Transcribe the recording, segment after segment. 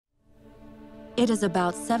It is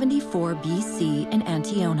about 74 BC in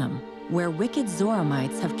Antionum, where wicked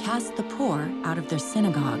Zoramites have cast the poor out of their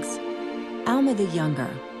synagogues. Alma the Younger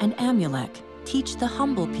and Amulek teach the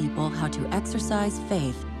humble people how to exercise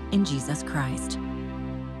faith in Jesus Christ.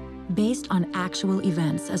 Based on actual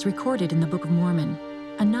events as recorded in the Book of Mormon,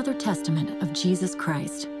 another testament of Jesus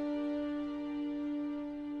Christ.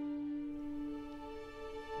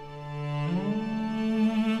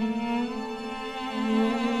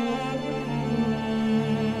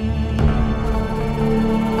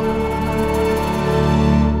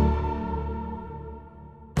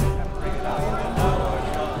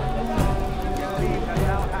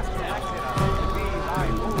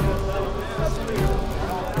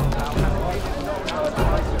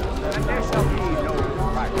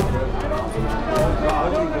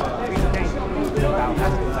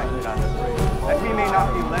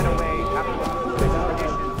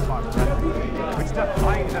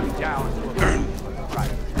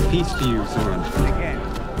 Peace to you, Zoramites. Again,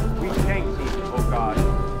 we thank thee, O God,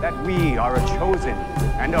 that we are a chosen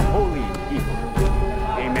and a holy people.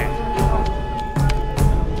 Amen.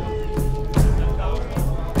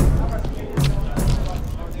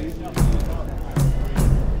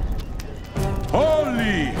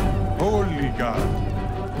 Holy, holy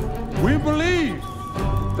God, we believe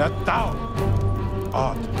that thou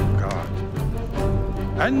art God.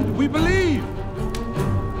 And we believe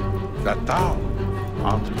that thou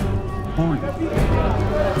art holy.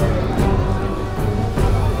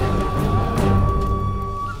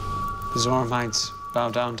 The Zoramites bow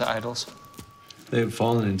down to idols. They have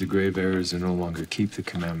fallen into grave errors and no longer keep the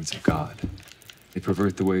commandments of God. They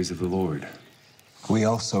pervert the ways of the Lord. We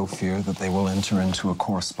also fear that they will enter into a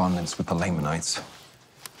correspondence with the Lamanites,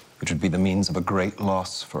 which would be the means of a great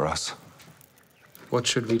loss for us. What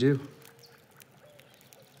should we do?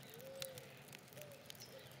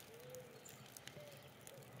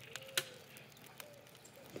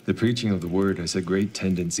 The preaching of the word has a great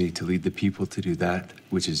tendency to lead the people to do that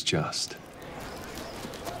which is just.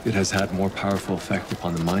 It has had more powerful effect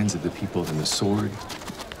upon the minds of the people than the sword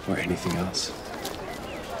or anything else.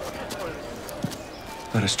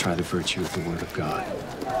 Let us try the virtue of the word of God.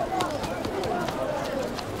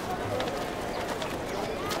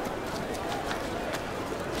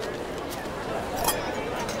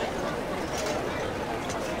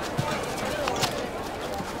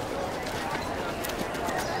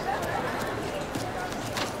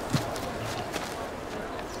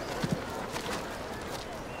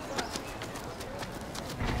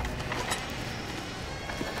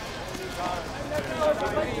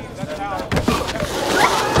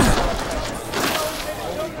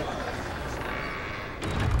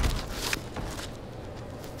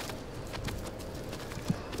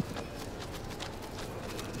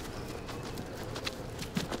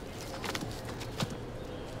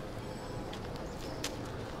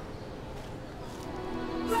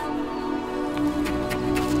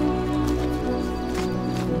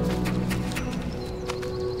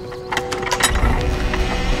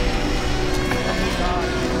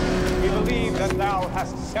 Thou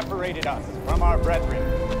hast separated us from our brethren.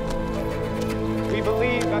 We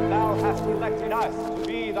believe that thou hast elected us to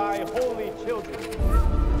be thy holy children.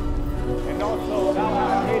 And also thou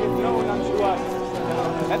hast made it known unto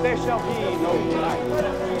us that there shall be no night.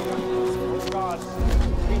 O God,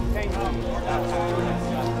 we thank thee that thou hast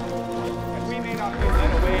blessed us, that we may not be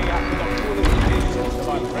led away after the foolish traditions of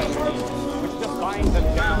our brethren, which define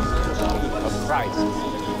them down to the feet of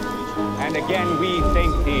Christ. And again we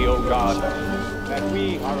thank thee, O God, that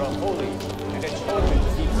we are a holy and a chosen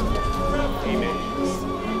people. Amen.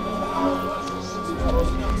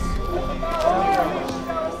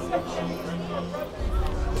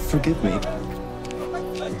 Forgive me.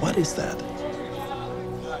 What is that?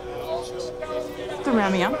 The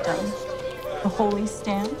Ramiamton, the holy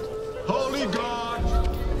stand. Holy God,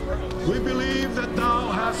 we believe that thou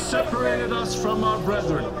hast separated us from our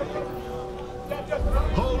brethren.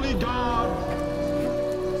 Holy God,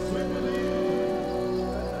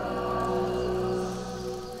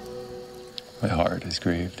 My heart is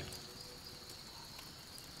grieved.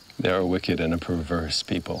 They are a wicked and a perverse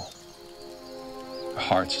people. Their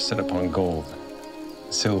hearts are set upon gold,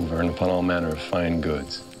 silver, and upon all manner of fine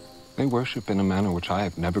goods. They worship in a manner which I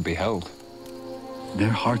have never beheld.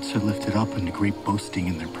 Their hearts are lifted up into great boasting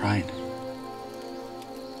in their pride.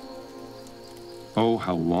 Oh,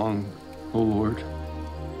 how long, O Lord,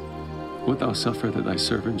 wilt thou suffer that thy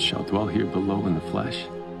servants shall dwell here below in the flesh?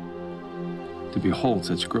 To behold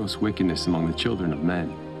such gross wickedness among the children of men.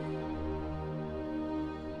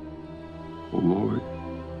 O Lord,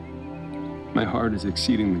 my heart is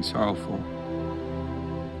exceedingly sorrowful.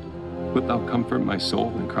 Wilt thou comfort my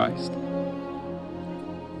soul in Christ?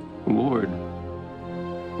 Lord,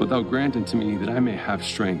 wilt thou grant unto me that I may have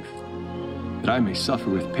strength, that I may suffer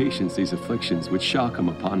with patience these afflictions which shall come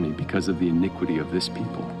upon me because of the iniquity of this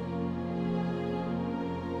people.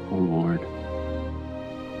 O Lord,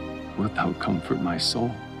 wilt thou comfort my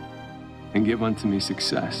soul, and give unto me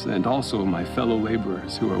success, and also my fellow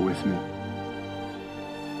laborers who are with me.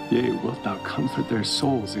 Yea, wilt thou comfort their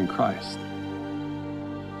souls in Christ?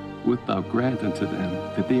 Wilt thou grant unto them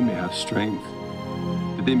that they may have strength,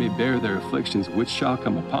 that they may bear their afflictions which shall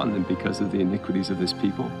come upon them because of the iniquities of this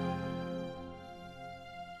people?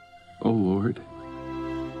 O Lord,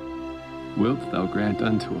 wilt thou grant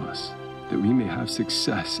unto us that we may have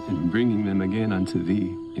success in bringing them again unto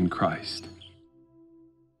thee in Christ?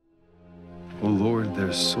 O Lord,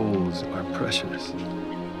 their souls are precious,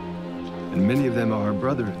 and many of them are our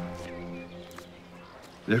brethren.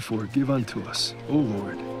 Therefore give unto us, O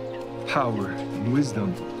Lord, power and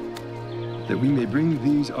wisdom, that we may bring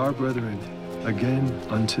these our brethren again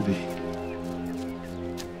unto thee.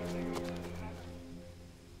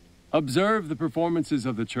 Observe the performances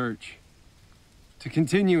of the church, to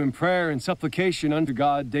continue in prayer and supplication unto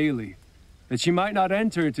God daily, that ye might not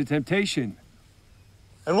enter into temptation.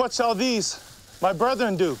 And what shall these, my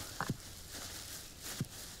brethren, do?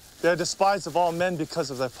 They are despised of all men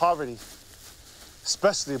because of their poverty,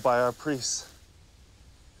 especially by our priests.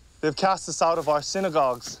 They have cast us out of our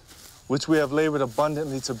synagogues, which we have labored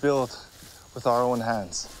abundantly to build with our own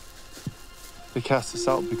hands. They cast us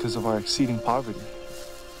out because of our exceeding poverty.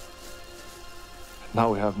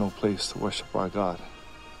 Now we have no place to worship our God.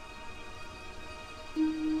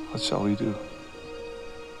 What shall we do?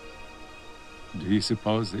 Do you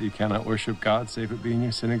suppose that you cannot worship God save it be in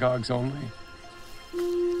your synagogues only?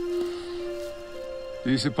 Do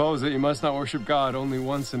you suppose that you must not worship God only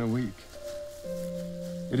once in a week?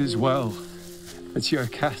 It is well that ye are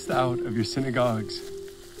cast out of your synagogues,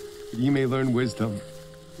 that ye may learn wisdom.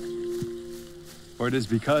 For it is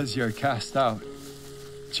because ye are cast out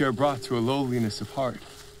that ye are brought to a lowliness of heart.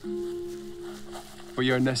 For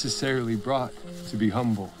ye are necessarily brought to be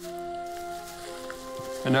humble.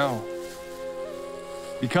 And now,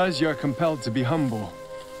 because ye are compelled to be humble,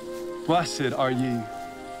 blessed are ye.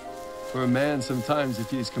 For a man sometimes, if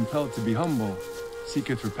he is compelled to be humble,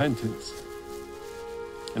 seeketh repentance.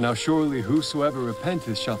 And now surely whosoever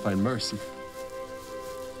repenteth shall find mercy.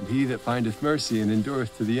 And he that findeth mercy and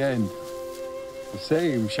endureth to the end, the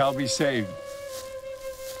same shall be saved.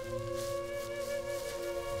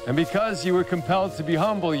 And because you were compelled to be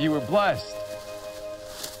humble, you were blessed.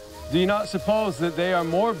 Do you not suppose that they are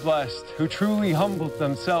more blessed who truly humbled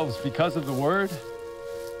themselves because of the word?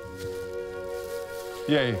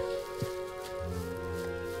 Yea,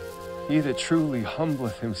 he that truly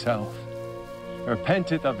humbleth himself,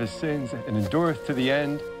 repenteth of his sins, and endureth to the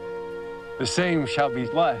end, the same shall be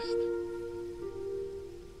blessed.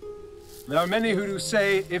 There are many who do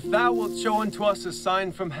say, if thou wilt show unto us a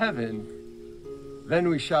sign from heaven, then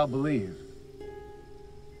we shall believe.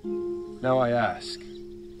 Now I ask,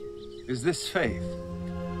 is this faith?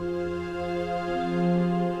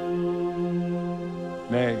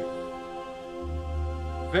 Nay,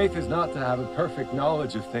 faith is not to have a perfect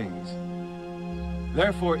knowledge of things.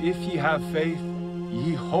 Therefore, if ye have faith,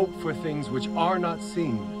 ye hope for things which are not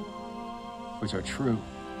seen, which are true.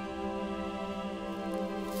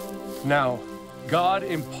 Now, God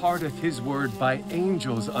imparteth his word by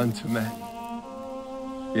angels unto men.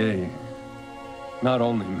 Yea, not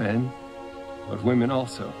only men, but women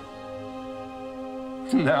also.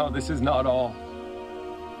 Now, this is not all.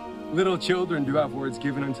 Little children do have words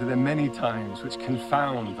given unto them many times, which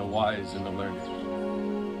confound the wise and the learned.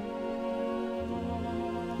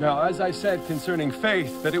 Now, as I said concerning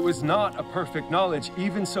faith, that it was not a perfect knowledge,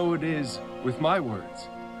 even so it is with my words.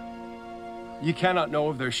 Ye cannot know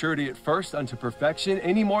of their surety at first unto perfection,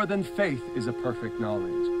 any more than faith is a perfect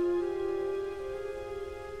knowledge.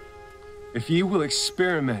 If ye will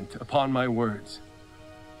experiment upon my words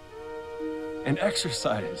and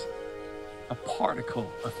exercise a particle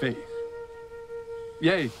of faith,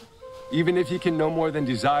 yea, even if ye can no more than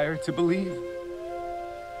desire to believe,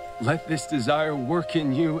 let this desire work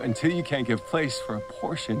in you until you can give place for a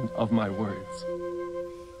portion of my words.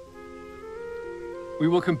 We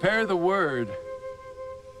will compare the word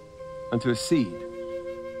unto a seed.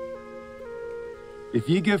 If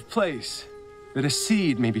ye give place that a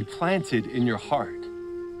seed may be planted in your heart,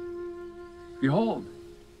 behold,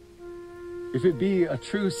 if it be a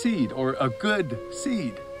true seed or a good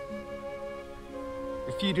seed,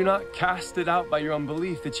 if ye do not cast it out by your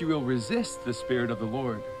unbelief, that you will resist the Spirit of the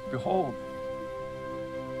Lord, behold,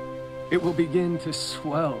 it will begin to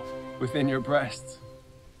swell within your breasts.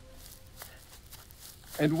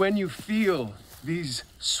 And when you feel these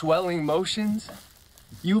swelling motions,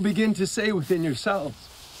 you begin to say within yourselves,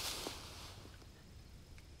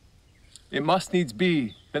 it must needs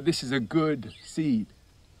be that this is a good seed,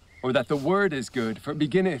 or that the word is good, for it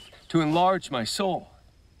beginneth to enlarge my soul.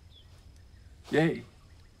 Yea,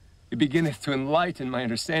 it beginneth to enlighten my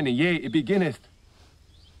understanding. Yea, it beginneth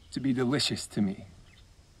to be delicious to me.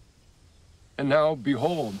 And now,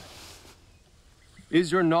 behold,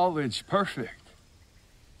 is your knowledge perfect?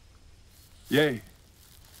 Yea,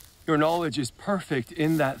 your knowledge is perfect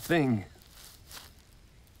in that thing.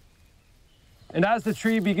 And as the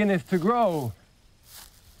tree beginneth to grow,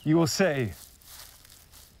 you will say,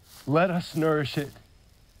 let us nourish it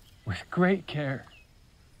with great care,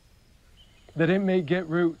 that it may get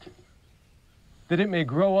root, that it may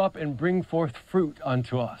grow up and bring forth fruit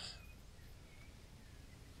unto us.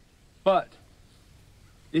 But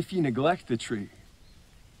if ye neglect the tree,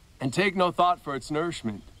 and take no thought for its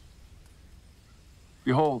nourishment,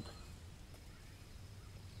 behold,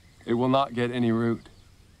 it will not get any root.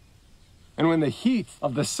 And when the heat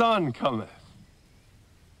of the sun cometh,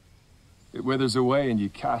 it withers away and ye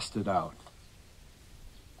cast it out.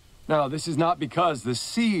 Now, this is not because the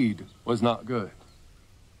seed was not good,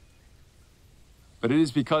 but it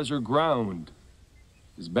is because your ground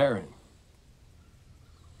is barren,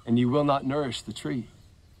 and ye will not nourish the tree.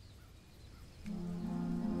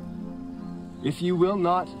 If you will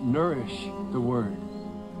not nourish the word,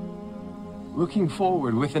 looking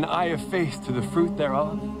forward with an eye of faith to the fruit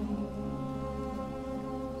thereof,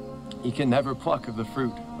 ye can never pluck of the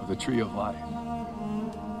fruit of the tree of life.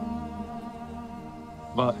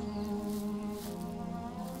 But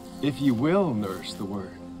if ye will nourish the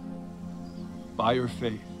word by your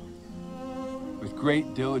faith, with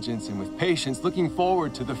great diligence and with patience, looking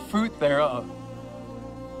forward to the fruit thereof,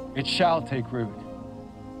 it shall take root.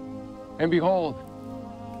 And behold,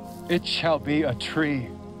 it shall be a tree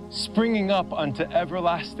springing up unto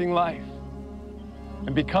everlasting life.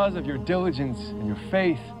 And because of your diligence and your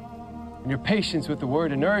faith and your patience with the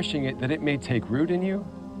word and nourishing it, that it may take root in you,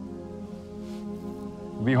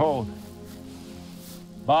 behold,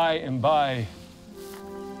 by and by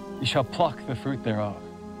ye shall pluck the fruit thereof.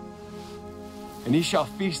 And ye shall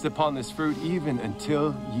feast upon this fruit even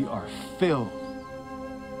until ye are filled,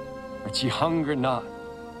 that ye hunger not,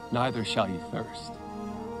 neither shall ye thirst.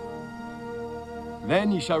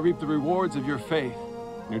 Then ye shall reap the rewards of your faith,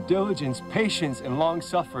 your diligence, patience, and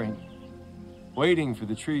long-suffering, waiting for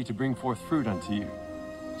the tree to bring forth fruit unto you.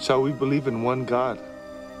 Shall we believe in one God,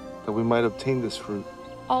 that we might obtain this fruit?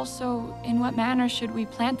 Also, in what manner should we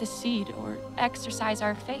plant the seed or exercise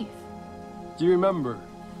our faith? Do you remember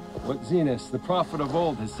what Zenos, the prophet of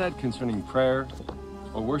old, has said concerning prayer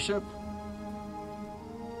or worship?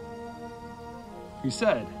 He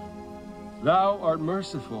said, "Thou art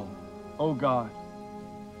merciful, O God,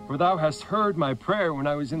 for thou hast heard my prayer when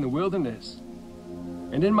I was in the wilderness,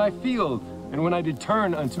 and in my field, and when I did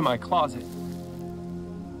turn unto my closet.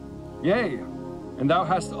 Yea, and thou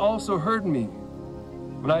hast also heard me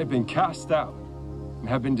when I have been cast out, and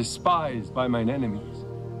have been despised by mine enemies.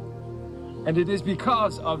 And it is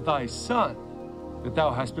because of thy Son that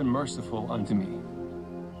thou hast been merciful unto me.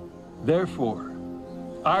 Therefore,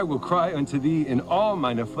 I will cry unto thee in all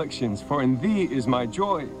mine afflictions, for in thee is my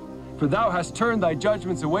joy. For thou hast turned thy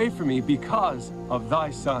judgments away from me because of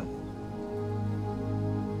thy Son."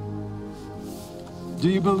 Do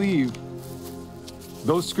you believe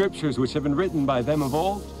those scriptures which have been written by them of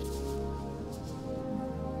old?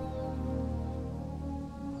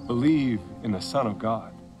 Believe in the Son of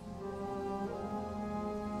God,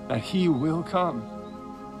 that he will come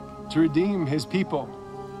to redeem his people,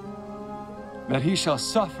 that he shall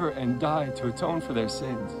suffer and die to atone for their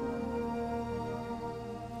sins,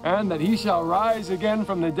 and that he shall rise again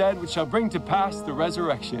from the dead, which shall bring to pass the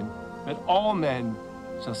resurrection, that all men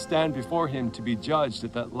shall stand before him to be judged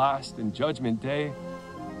at that last and judgment day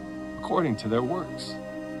according to their works.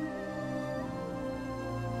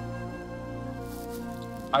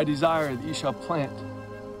 I desire that ye shall plant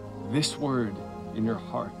this word in your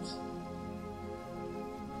hearts.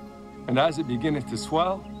 And as it beginneth to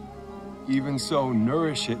swell, even so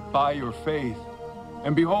nourish it by your faith.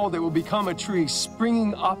 And behold, it will become a tree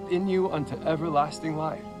springing up in you unto everlasting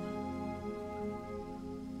life.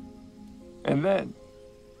 And then,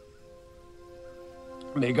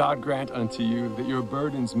 may God grant unto you that your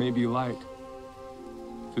burdens may be light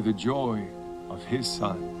through the joy of his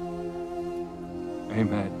Son.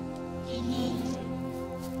 Amen.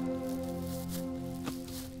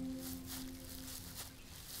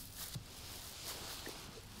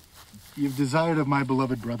 Ye have desired of my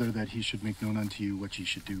beloved brother that he should make known unto you what ye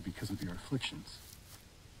should do because of your afflictions.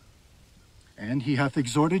 And he hath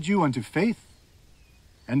exhorted you unto faith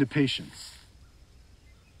and to patience.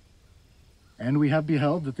 And we have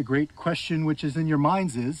beheld that the great question which is in your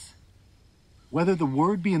minds is, whether the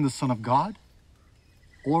Word be in the Son of God,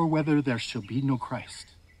 or whether there shall be no Christ.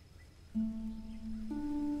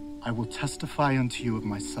 I will testify unto you of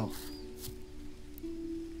myself,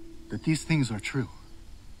 that these things are true.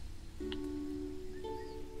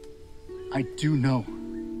 I do know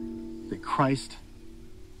that Christ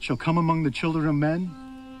shall come among the children of men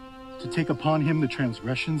to take upon him the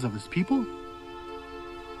transgressions of his people,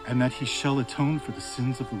 and that he shall atone for the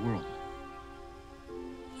sins of the world.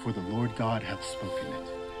 For the Lord God hath spoken it.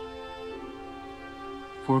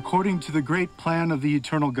 For according to the great plan of the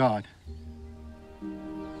eternal God,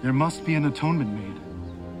 there must be an atonement made,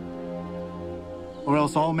 or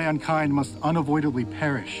else all mankind must unavoidably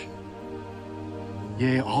perish.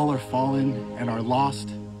 Yea, all are fallen and are lost,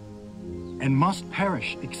 and must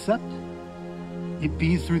perish, except it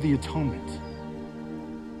be through the atonement.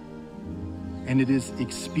 And it is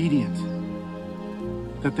expedient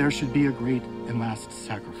that there should be a great and last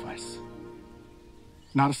sacrifice.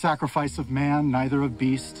 Not a sacrifice of man, neither of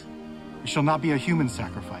beast. It shall not be a human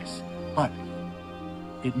sacrifice, but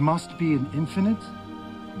it must be an infinite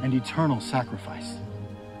and eternal sacrifice.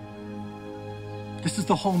 This is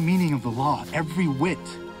the whole meaning of the law, every whit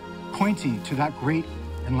pointing to that great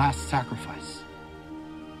and last sacrifice.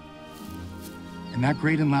 And that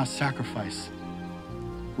great and last sacrifice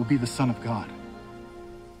will be the Son of God.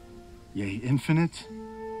 Yea, infinite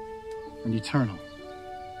and eternal.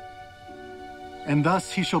 And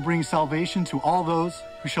thus he shall bring salvation to all those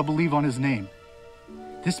who shall believe on his name.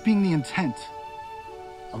 This being the intent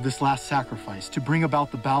of this last sacrifice, to bring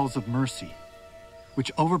about the bowels of mercy,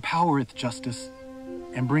 which overpowereth justice,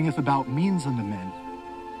 and bringeth about means unto men,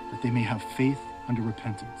 that they may have faith unto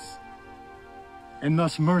repentance. And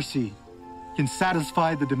thus mercy can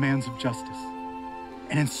satisfy the demands of justice,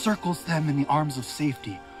 and encircles them in the arms of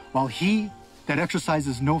safety, while he that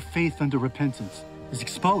exercises no faith unto repentance is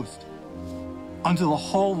exposed unto the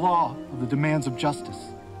whole law of the demands of justice.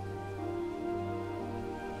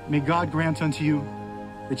 May God grant unto you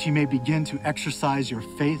that ye may begin to exercise your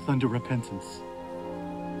faith unto repentance,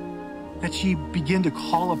 that ye begin to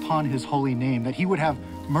call upon his holy name, that he would have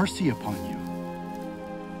mercy upon you.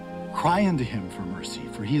 Cry unto him for mercy,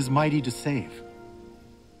 for he is mighty to save.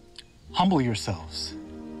 Humble yourselves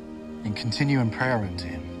and continue in prayer unto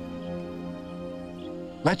him.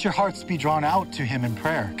 Let your hearts be drawn out to him in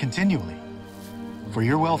prayer continually, for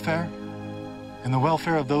your welfare and the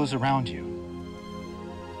welfare of those around you.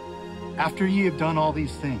 After ye have done all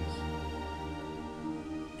these things,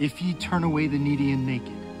 if ye turn away the needy and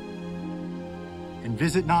naked, and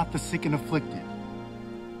visit not the sick and afflicted,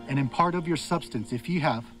 and impart of your substance, if ye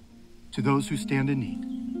have, to those who stand in need,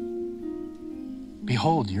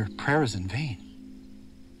 behold, your prayer is in vain.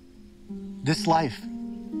 This life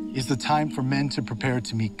is the time for men to prepare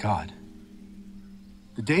to meet God.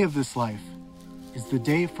 The day of this life is the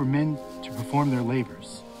day for men to perform their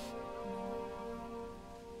labors.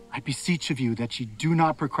 I beseech of you that ye do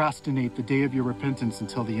not procrastinate the day of your repentance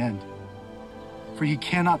until the end. For ye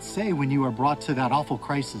cannot say when you are brought to that awful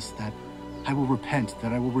crisis that I will repent,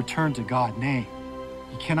 that I will return to God. Nay,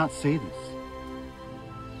 ye cannot say this.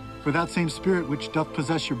 For that same spirit which doth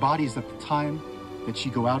possess your bodies at the time that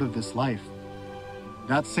ye go out of this life,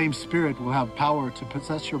 that same spirit will have power to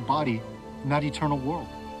possess your body in that eternal world.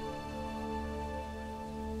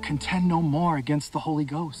 Contend no more against the Holy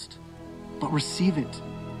Ghost, but receive it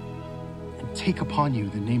and take upon you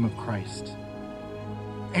the name of Christ.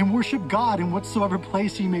 And worship God in whatsoever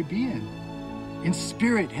place ye may be in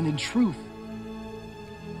spirit and in truth,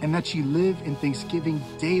 and that ye live in thanksgiving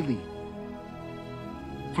daily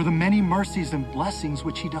for the many mercies and blessings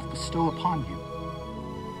which he doth bestow upon you.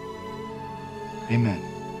 Amen.